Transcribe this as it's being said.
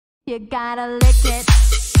You gotta lick it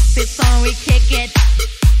before we kick it.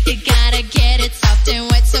 You gotta get it soft and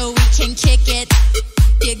wet so we can kick it.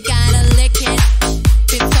 You gotta lick it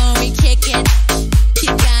before we kick it.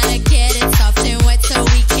 You gotta get it soft and wet so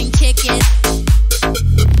we can kick it.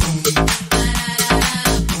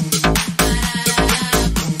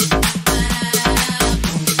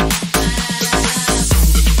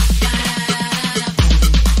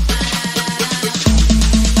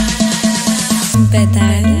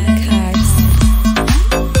 Bedtime cards.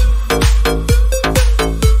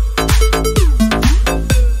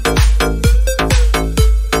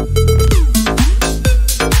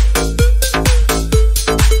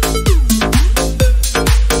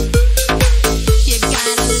 You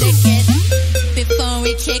gotta lick it before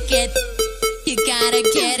we kick it. You gotta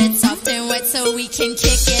get it soft and wet so we can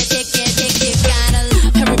kick it, kick it, kick it. You gotta.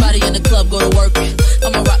 Everybody in the club go to work.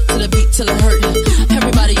 I'ma rock to the beat till it hurt.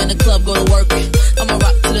 Everybody in the club go to work. I'ma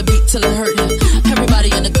rock to the beat till it hurt. Everybody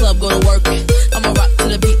in the club go to work. I'ma rock to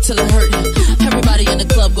the beat till it hurt. Everybody in the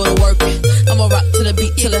club go to work. I'ma rock to the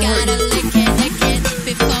beat till it hurt. You gotta lick it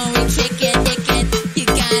before we kick it, kick it. You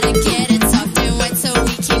gotta get it soft and wet so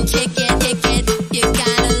we can kick it, kick it. You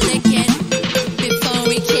gotta lick it before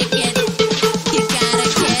we kick it. You gotta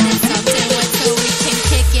get it soft and wet so we can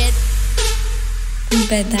kick it.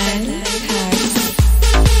 Bedtime cards.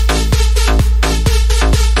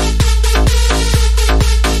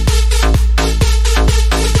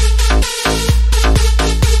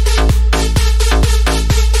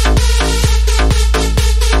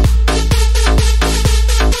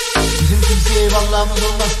 Bizim kimseye eyvallahımız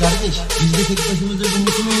olmaz kardeş. Biz de tek başımıza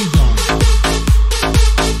gümrükümüyüz yani.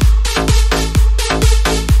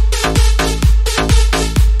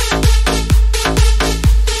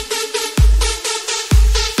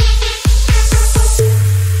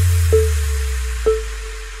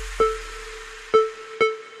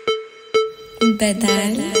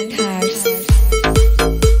 Bedtime cards.